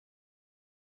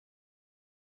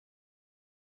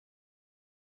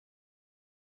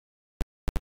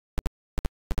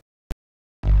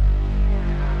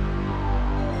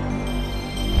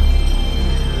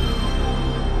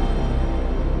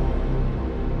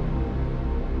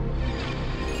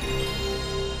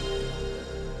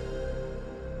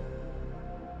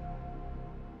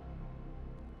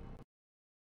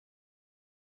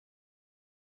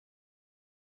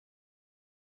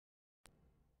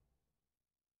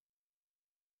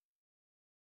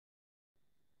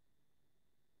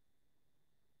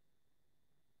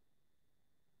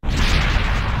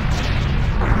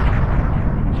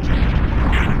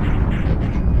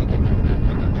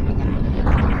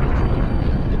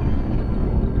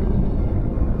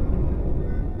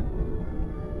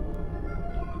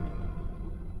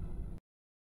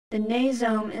The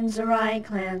Nazome and Zerai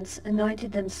clans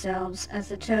anointed themselves as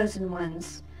the Chosen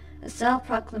Ones, a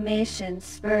self-proclamation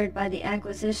spurred by the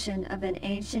acquisition of an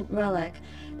ancient relic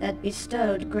that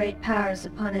bestowed great powers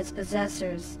upon its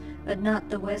possessors, but not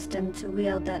the wisdom to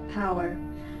wield that power.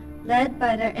 Led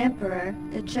by their emperor,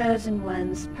 the Chosen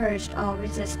Ones purged all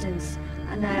resistance,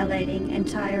 annihilating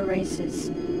entire races.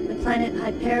 The planet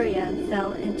Hyperia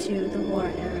fell into the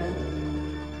War era.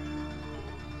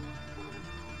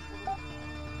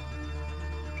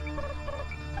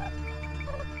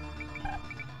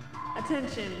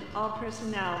 Attention, all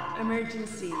personnel.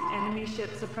 Emergency. Enemy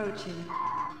ships approaching.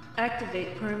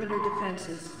 Activate perimeter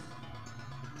defenses.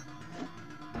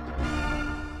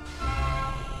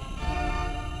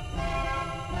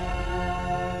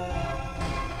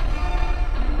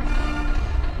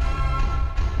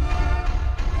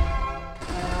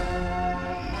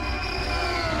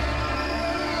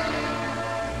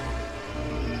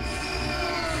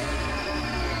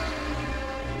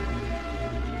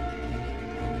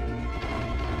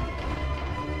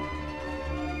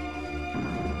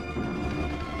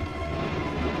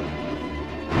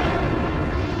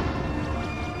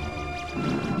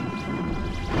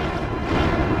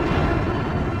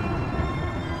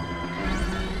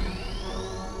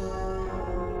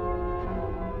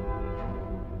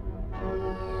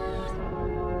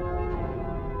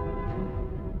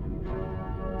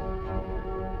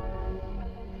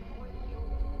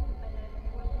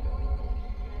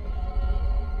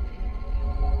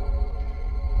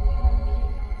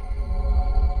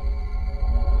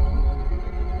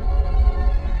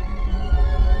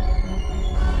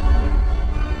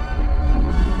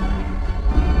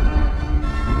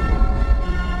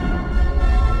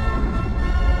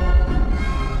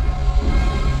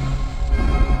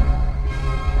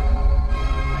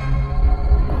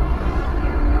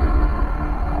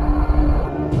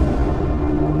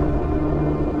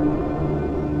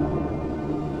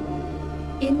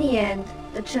 In the end,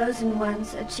 the Chosen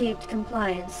Ones achieved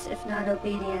compliance, if not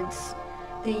obedience.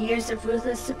 The years of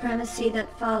ruthless supremacy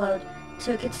that followed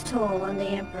took its toll on the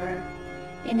Emperor.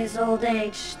 In his old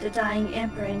age, the dying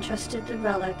Emperor entrusted the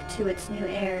relic to its new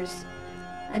heirs.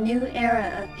 A new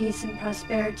era of peace and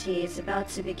prosperity is about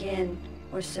to begin,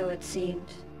 or so it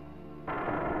seemed.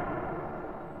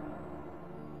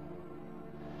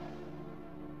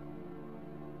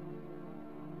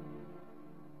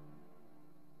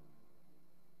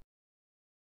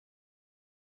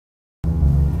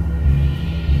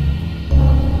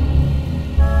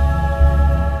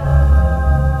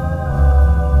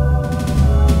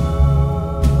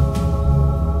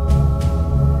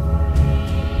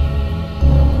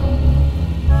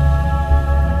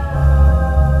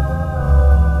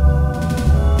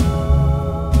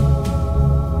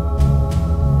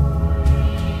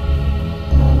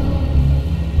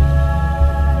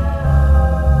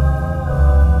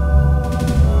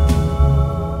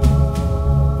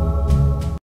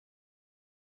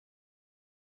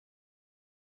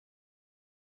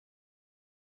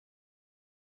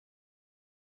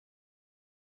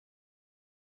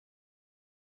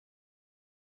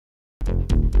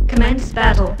 Commence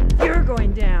battle. You're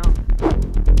going down.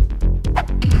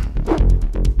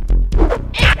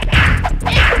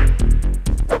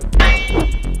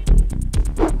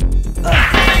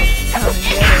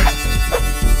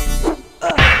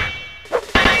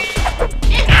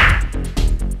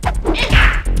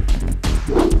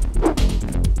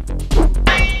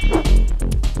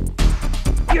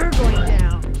 You're going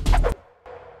down.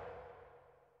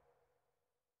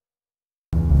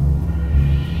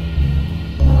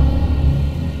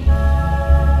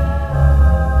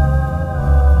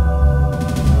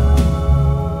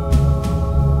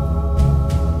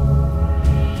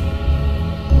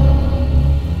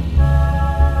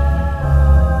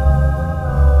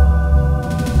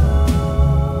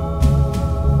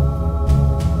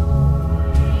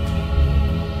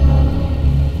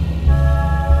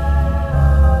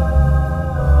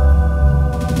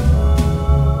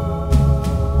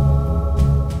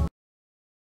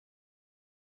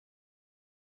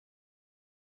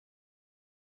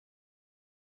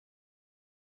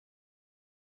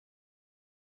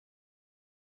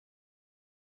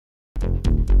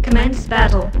 Commence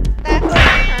battle. That's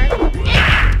our turn.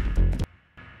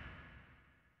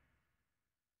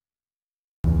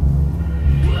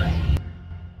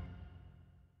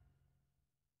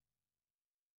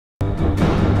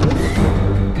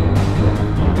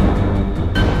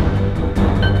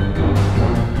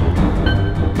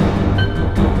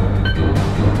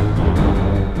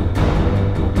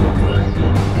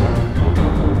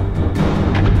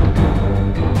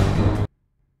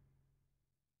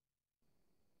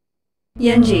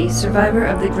 Yenji, survivor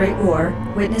of the Great War,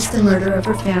 witnessed the murder of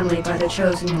her family by the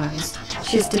Chosen Ones.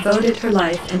 She has devoted her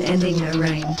life in ending their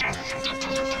reign.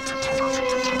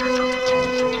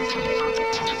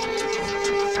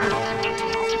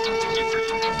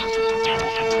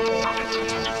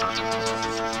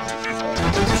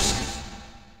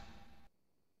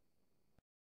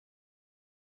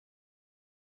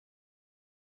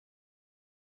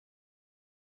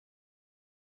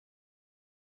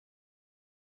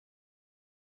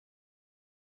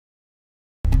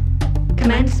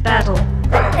 Commence battle.